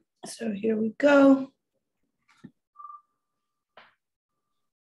 So here we go.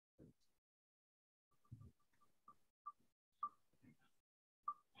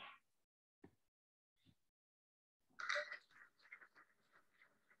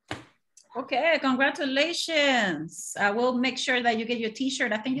 Okay, congratulations. I will make sure that you get your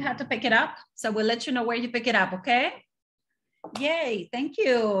t-shirt. I think you have to pick it up. So we'll let you know where you pick it up, okay? Yay, thank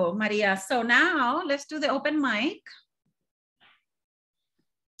you, Maria. So now let's do the open mic.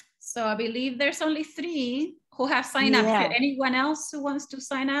 So I believe there's only 3 who have signed up. Yeah. Anyone else who wants to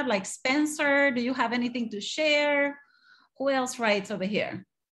sign up? Like Spencer, do you have anything to share? Who else writes over here?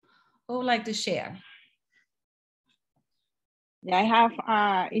 Who would like to share? Yeah, I have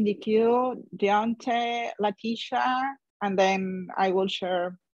in the queue, Deonte, Leticia, and then I will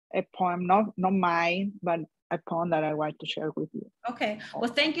share a poem, not mine, but a poem that I want to share with you. Okay, well,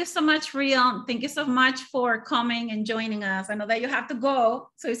 thank you so much, Rion. Thank you so much for coming and joining us. I know that you have to go,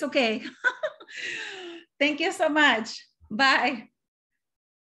 so it's okay. Thank you so much. Bye.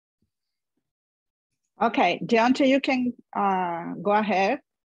 Okay, Deonte, you can go ahead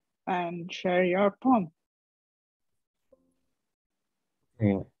and share your poem.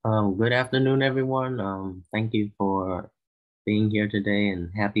 Hey, good afternoon, everyone. Thank you for being here today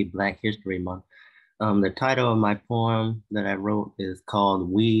and happy Black History Month. The title of my poem that I wrote is called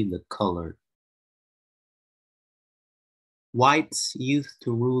We the Colored. Whites used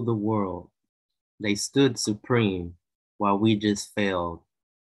to rule the world. They stood supreme while we just failed.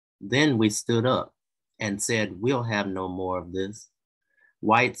 Then we stood up and said, we'll have no more of this.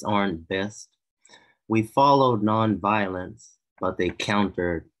 Whites aren't best. We followed nonviolence, but they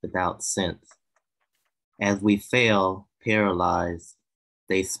countered without sense. As we fell, paralyzed,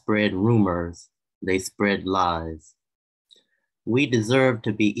 they spread rumors, they spread lies. We deserve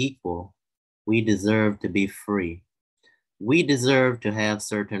to be equal. We deserve to be free. We deserve to have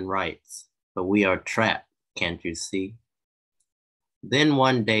certain rights, but we are trapped, can't you see? Then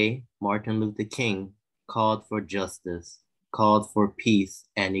one day, Martin Luther King called for justice, called for peace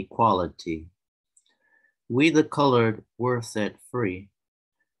and equality. We the colored were set free.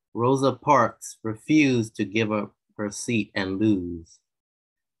 Rosa Parks refused to give up her seat and lose.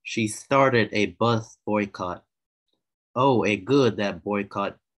 She started a bus boycott. Oh, a good that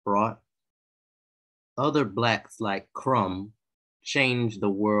boycott brought. Other Blacks like Crumb changed the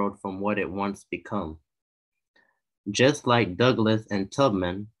world from what it once become. Just like Douglas and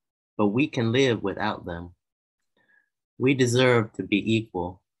Tubman, but we can live without them. We deserve to be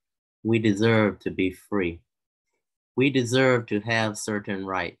equal. We deserve to be free. We deserve to have certain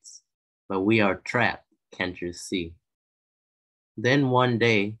rights, but we are trapped, can't you see? Then one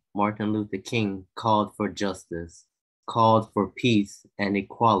day, Martin Luther King called for justice, called for peace and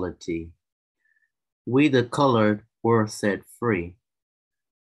equality. We the colored were set free.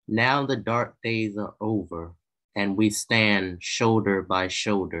 Now the dark days are over, and we stand shoulder by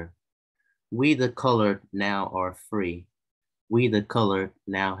shoulder. We the colored now are free. We the colored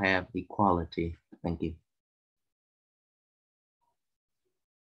now have equality. Thank you.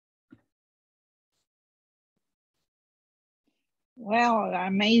 Well,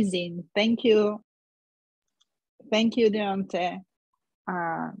 amazing. Thank you. Thank you, Deonte.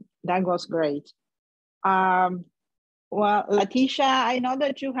 That was great. Well, Leticia, I know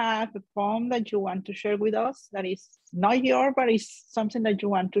that you have a poem that you want to share with us that is not yours, but it's something that you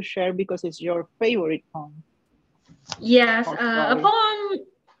want to share because it's your favorite poem. Yes, a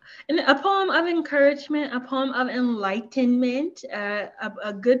poem of encouragement, a poem of enlightenment,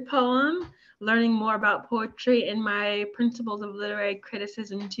 a good poem, learning more about poetry in my Principles of Literary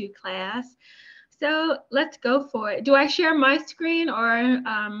Criticism 2 class. So let's go for it. Do I share my screen or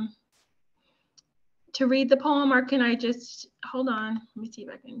to read the poem, or can I just, hold on, let me see if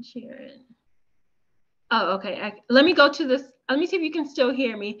I can share it. Oh, okay, let me go to this. Let me see if you can still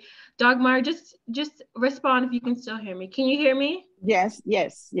hear me. Dagmar, just respond if you can still hear me. Can you hear me? Yes,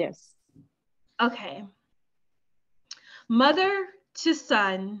 yes, yes. Okay. Mother to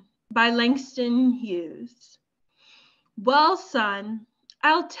Son by Langston Hughes. Well, son,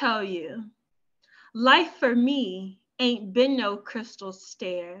 I'll tell you, life for me ain't been no crystal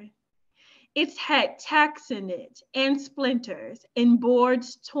stair. It's had tacks in it and splinters and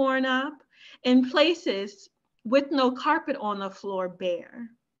boards torn up and places with no carpet on the floor bare.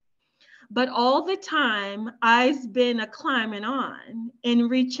 But all the time I've been a climbing on and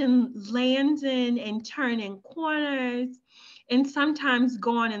reaching lands in and turning corners and sometimes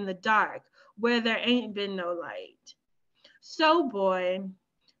going in the dark where there ain't been no light. So boy,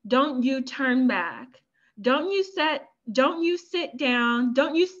 don't you turn back. Don't you sit down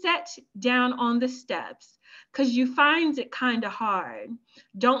on the steps, 'cause you finds it kind of hard.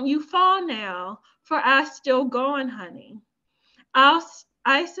 Don't you fall now, for I still going, honey.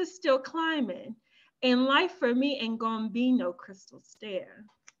 Ice is still climbing, and life for me ain't gonna be no crystal stair.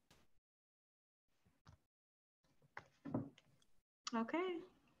 Okay.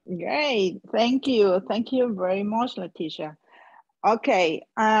 Great, thank you. Thank you very much, Leticia. Okay,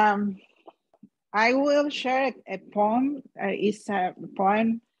 I will share a poem. It's a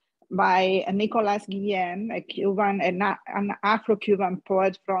poem by Nicolas Guillen, a Cuban, an Afro-Cuban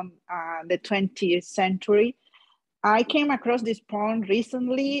poet from the 20th century. I came across this poem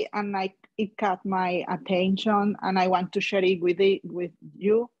recently, and it caught my attention, and I want to share it with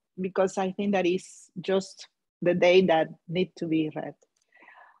you because I think that it's just the day that need to be read.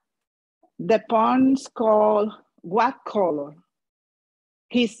 The poem's called What Color?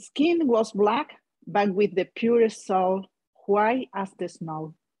 His skin was black, but with the purest soul, white as the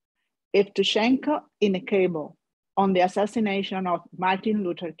snow. Evtushenko in a cable on the assassination of Martin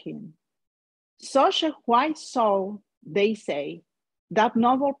Luther King. Such a white soul, they say, that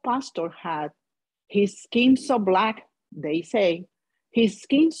noble pastor had. His skin so black, they say, his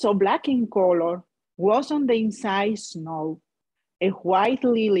skin so black in color, was on the inside snow, a white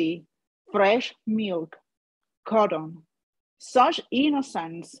lily, fresh milk, cotton. Such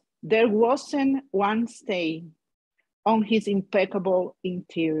innocence, there wasn't one stain on his impeccable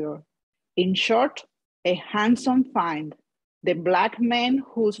interior. In short, a handsome find, the black man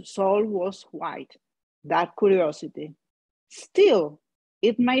whose soul was white, that curiosity. Still,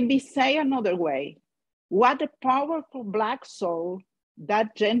 it might be said another way. What a powerful black soul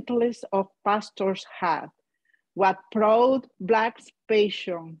that gentlest of pastors had. What proud black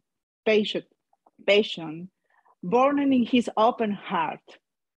passion, burning in his open heart.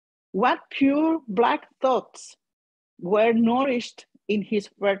 What pure black thoughts were nourished in his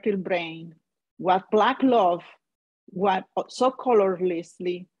fertile brain. What black love, what so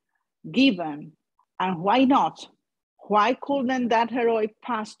colorlessly given, and why not? Why couldn't that heroic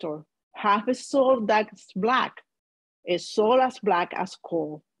pastor have a soul that's black, a soul as black as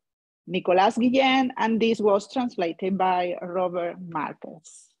coal? Nicolas Guillen, and this was translated by Robert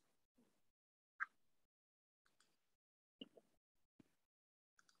Marquez.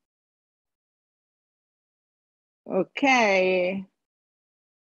 Okay.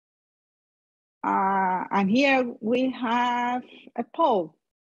 And here we have a poll.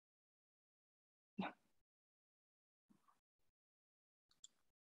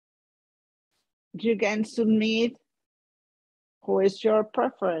 You can submit who is your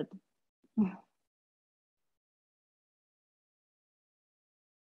preferred.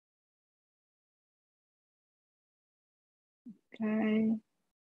 Okay.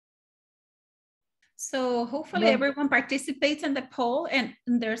 So hopefully everyone participates in the poll, and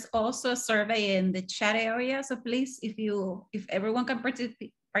there's also a survey in the chat area. So please, if everyone can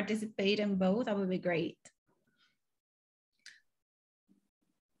participate in both, that would be great.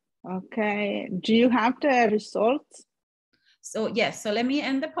 Okay, do you have the results? So yes, so let me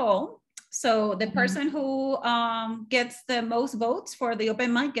end the poll. So the person who gets the most votes for the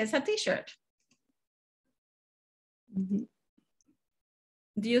open mic gets a t-shirt. Do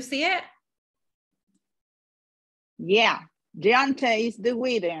you see it? Yeah, Deontay is the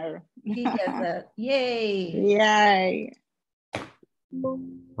winner. He gets it. Yay. Yay.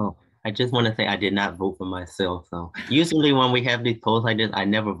 Oh, I just want to say I did not vote for myself. So usually when we have these polls like this, I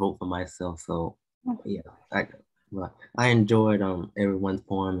never vote for myself. So yeah, I enjoyed everyone's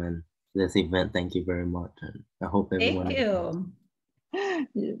poem and this event. Thank you very much. And I hope everyone. Thank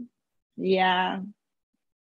you. Yeah,